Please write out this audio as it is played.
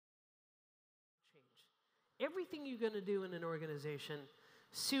everything you're going to do in an organization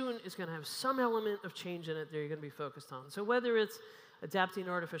soon is going to have some element of change in it that you're going to be focused on. So whether it's adapting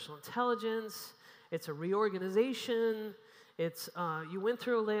to artificial intelligence, it's a reorganization, it's you went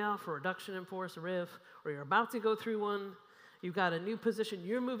through a layoff or reduction in force, a RIF, or you're about to go through one, you've got a new position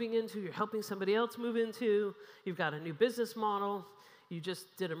you're moving into, you're helping somebody else move into, you've got a new business model, you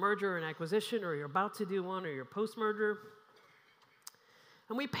just did a merger or an acquisition, or you're about to do one, or you're post-merger.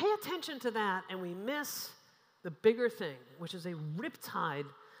 And we pay attention to that, and we miss the bigger thing, which is a riptide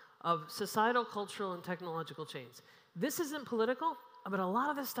of societal, cultural, and technological change. This isn't political, but a lot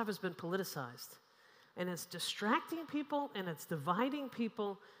of this stuff has been politicized. And it's distracting people, and it's dividing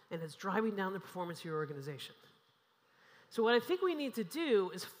people, and it's driving down the performance of your organization. So what I think we need to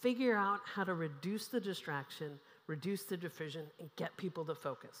do is figure out how to reduce the distraction, reduce the division, and get people to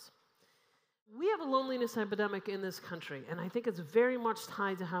focus. We have a loneliness epidemic in this country, and I think it's very much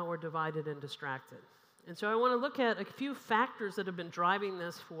tied to how we're divided and distracted. And so I want to look at a few factors that have been driving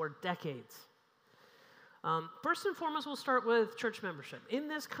this for decades. First and foremost, we'll start with church membership. In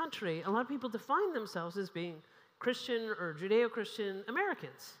this country, a lot of people define themselves as being Christian or Judeo-Christian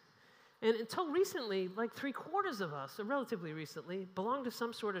Americans. And until recently, like 3/4 of us, or relatively recently, belonged to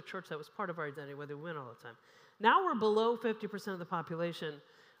some sort of church that was part of our identity, whether we went all the time. Now we're below 50% of the population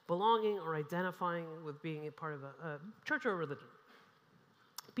belonging or identifying with being a part of a church or a religion.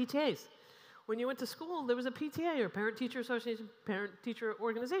 PTAs. When you went to school, there was a PTA, or Parent-Teacher Association, Parent-Teacher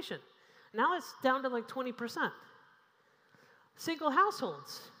Organization. Now it's down to like 20%. Single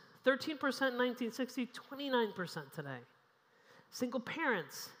households, 13% in 1960, 29% today. Single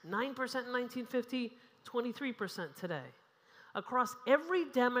parents, 9% in 1950, 23% today. Across every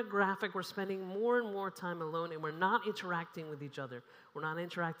demographic, we're spending more and more time alone, and we're not interacting with each other. We're not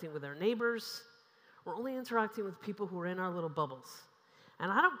interacting with our neighbors. We're only interacting with people who are in our little bubbles.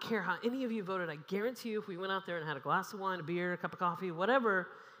 And I don't care how any of you voted. I guarantee you if we went out there and had a glass of wine, a beer, a cup of coffee,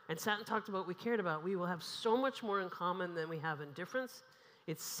 whatever, and sat and talked about what we cared about, we will have so much more in common than we have in difference.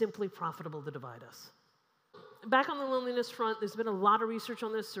 It's simply profitable to divide us. Back on the loneliness front, there's been a lot of research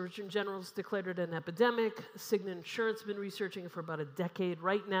on this. Surgeon General's declared it an epidemic. Cigna Insurance has been researching it for about a decade.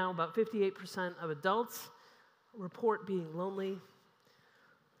 Right now, about 58% of adults report being lonely.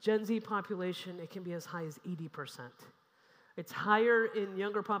 Gen Z population, it can be as high as 80%. It's higher in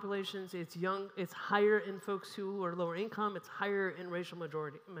younger populations. It's higher in folks who are lower income. It's higher in racial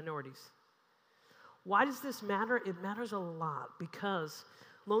minorities. Why does this matter? It matters a lot because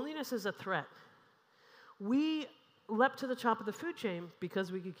loneliness is a threat. We leapt to the top of the food chain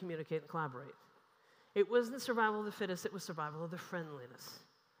because we could communicate and collaborate. It wasn't survival of the fittest, it was survival of the friendliness.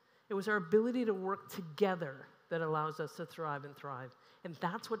 It was our ability to work together that allows us to thrive and thrive. And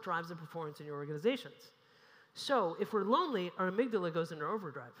that's what drives the performance in your organizations. So if we're lonely, our amygdala goes into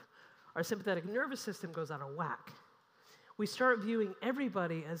overdrive. Our sympathetic nervous system goes out of whack. We start viewing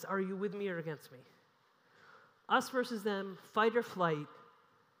everybody as, are you with me or against me? Us versus them, fight or flight.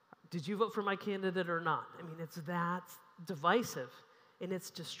 Did you vote for my candidate or not? I mean, it's that divisive, and it's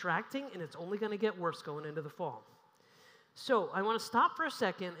distracting, and it's only going to get worse going into the fall. So I want to stop for a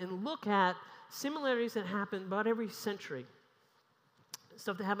second and look at similarities that happened about every century.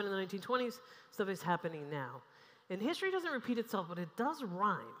 Stuff that happened in the 1920s, stuff that's happening now. And history doesn't repeat itself, but it does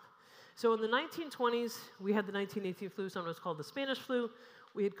rhyme. So in the 1920s, we had the 1918 flu, sometimes called the Spanish flu.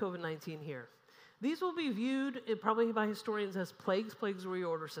 We had COVID-19 here. These will be viewed probably by historians as plagues. Plagues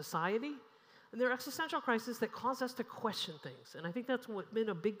reorder society. And they're existential crises that cause us to question things. And I think that's been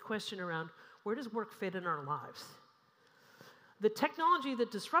a big question around where does work fit in our lives? The technology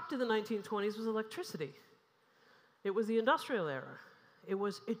that disrupted the 1920s was electricity. It was the industrial era.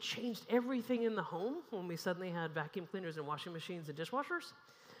 It changed everything in the home when we suddenly had vacuum cleaners and washing machines and dishwashers.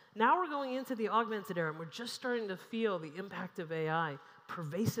 Now we're going into the augmented era, and we're just starting to feel the impact of AI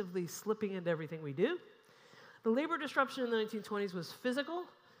pervasively slipping into everything we do. The labor disruption in the 1920s was physical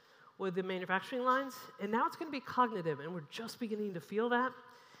with the manufacturing lines, and now it's going to be cognitive, and we're just beginning to feel that.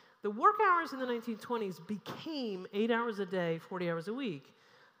 The work hours in the 1920s became 8 hours a day, 40 hours a week.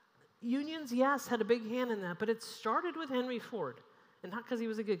 Unions, yes, had a big hand in that, but it started with Henry Ford. And not because he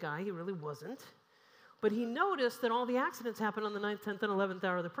was a good guy, he really wasn't. But he noticed that all the accidents happened on the 9th, 10th, and 11th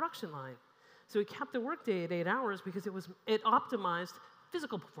hour of the production line. So he kept the workday at 8 hours because it optimized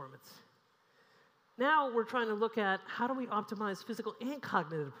physical performance. Now we're trying to look at how do we optimize physical and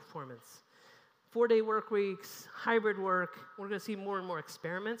cognitive performance. 4-day work weeks, hybrid work. We're going to see more and more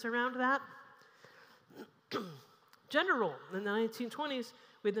experiments around that. Gender role. In the 1920s,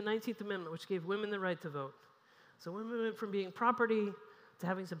 we had the 19th Amendment, which gave women the right to vote. So women went from being property to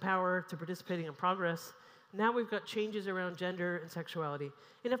having some power to participating in progress. Now we've got changes around gender and sexuality.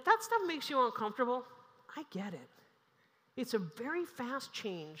 And if that stuff makes you uncomfortable, I get it. It's a very fast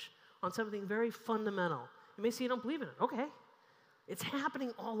change on something very fundamental. You may say you don't believe in it. Okay. It's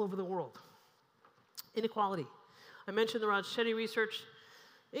happening all over the world. Inequality. I mentioned the Raj Chetty research.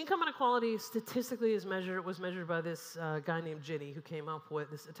 Income inequality statistically was measured by this guy named Gini, who came up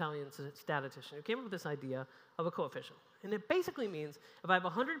with, this Italian statistician, who came up with this idea of a coefficient. And it basically means if I have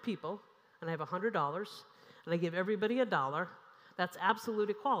 100 people and I have $100 and I give everybody $1, that's absolute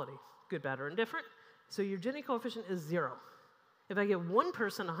equality, good, bad, or indifferent. So your Gini coefficient is 0. If I give one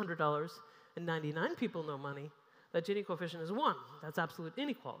person $100 and 99 people no money, that Gini coefficient is 1. That's absolute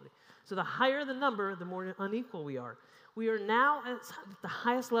inequality. So the higher the number, the more unequal we are. We are now at the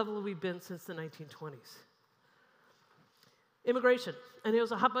highest level we've been since the 1920s. Immigration. And it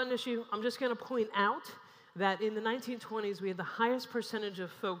was a hot-button issue. I'm just going to point out that in the 1920s, we had the highest percentage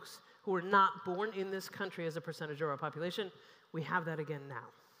of folks who were not born in this country as a percentage of our population. We have that again now.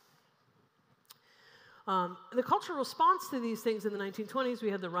 The cultural response to these things in the 1920s, we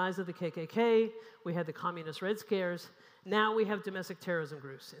had the rise of the KKK, we had the communist Red Scares. Now we have domestic terrorism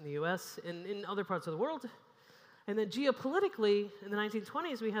groups in the US and in other parts of the world. And then geopolitically, in the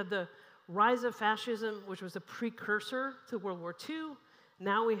 1920s, we had the rise of fascism, which was the precursor to World War II.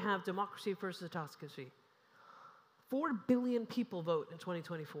 Now we have democracy versus autocracy. 4 billion people vote in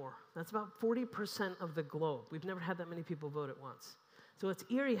 2024. That's about 40% of the globe. We've never had that many people vote at once. So it's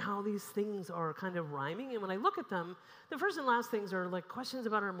eerie how these things are kind of rhyming. And when I look at them, the first and last things are like questions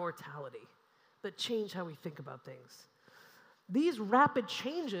about our mortality that change how we think about things. These rapid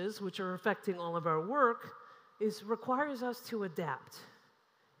changes, which are affecting all of our work, requires us to adapt,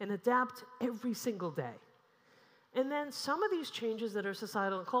 and adapt every single day. And then some of these changes that are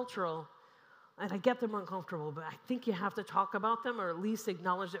societal and cultural, and I get them uncomfortable, but I think you have to talk about them or at least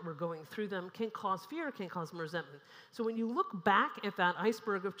acknowledge that we're going through them, can cause fear, can cause resentment. So when you look back at that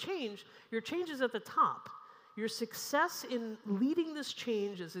iceberg of change, your change is at the top. Your success in leading this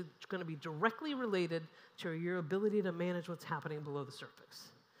change is going to be directly related to your ability to manage what's happening below the surface.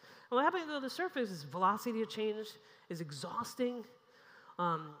 And what's happening below the surface is velocity of change, is exhausting.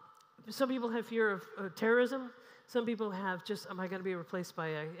 Some people have fear of terrorism. Some people have just, am I going to be replaced by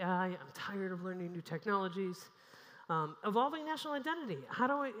AI? I'm tired of learning new technologies. Evolving national identity.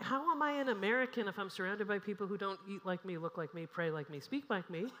 How am I an American if I'm surrounded by people who don't eat like me, look like me, pray like me, speak like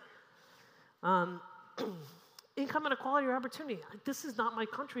me? Income inequality or opportunity. This is not my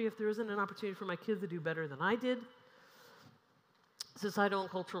country if there isn't an opportunity for my kids to do better than I did. Societal and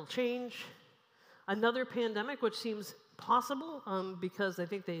cultural change. Another pandemic, which seems possible because I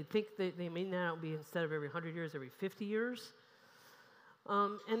think they may now be, instead of every 100 years, every 50 years.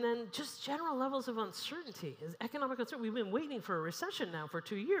 And then just general levels of uncertainty. Economic uncertainty. We've been waiting for a recession now for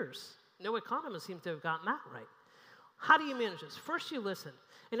 2 years. No economists seem to have gotten that right. How do you manage this? First, you listen.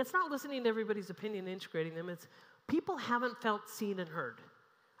 And it's not listening to everybody's opinion and integrating them. It's people haven't felt seen and heard.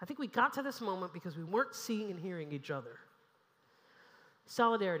 I think we got to this moment because we weren't seeing and hearing each other.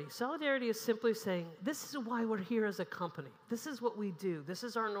 Solidarity. Solidarity is simply saying, this is why we're here as a company. This is what we do. This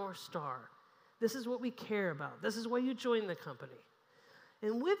is our North Star. This is what we care about. This is why you join the company.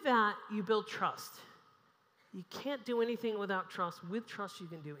 And with that, you build trust. You can't do anything without trust. With trust, you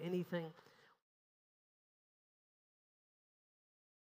can do anything.